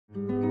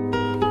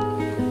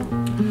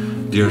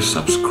Dear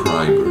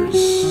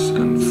subscribers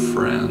and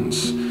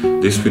friends,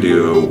 this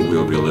video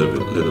will be a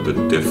little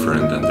bit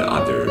different than the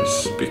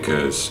others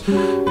because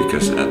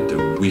at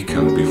the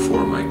weekend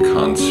before my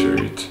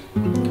concert,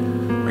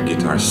 my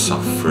guitar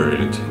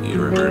suffered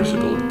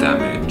irreversible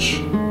damage.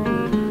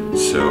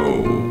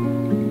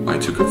 So I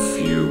took a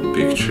few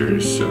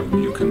pictures so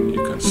you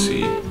can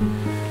see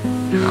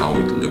how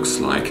it looks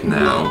like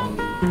now.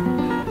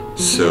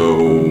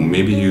 So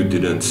maybe you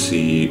didn't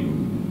see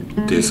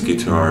this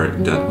guitar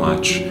that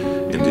much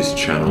in this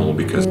channel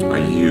because I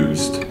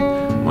used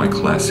my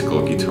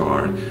classical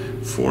guitar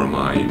for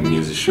my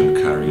musician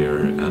career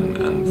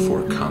and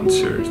for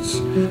concerts.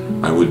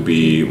 I would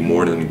be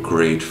more than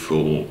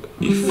grateful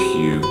if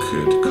you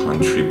could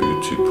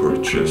contribute to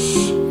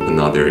purchase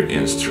another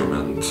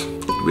instrument.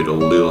 With a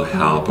little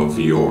help of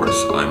yours,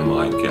 I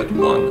might get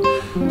one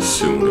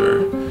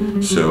sooner.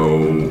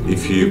 So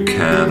if you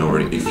can, or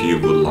if you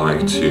would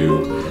like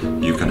to,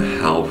 you can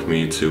help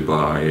me to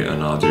buy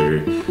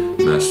another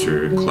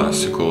master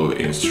classical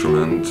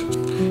instrument.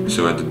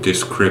 So at the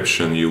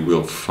description you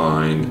will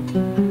find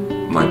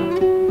my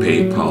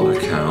PayPal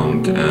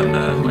account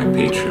and my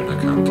Patreon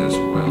account as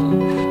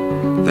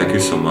well. Thank you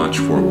so much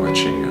for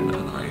watching, and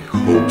I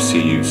hope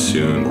see you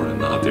soon for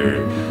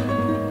another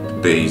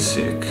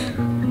basic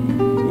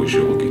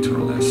visual guitar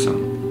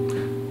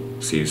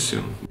lesson. See you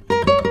soon.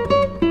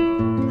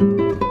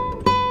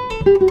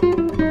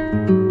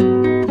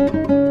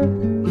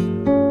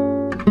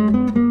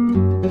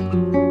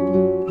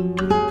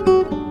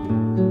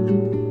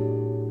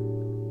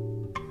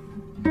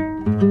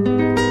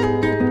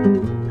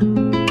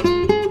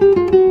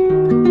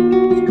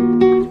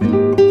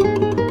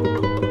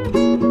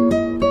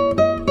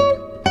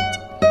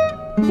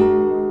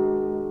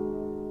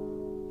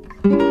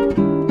 Thank you.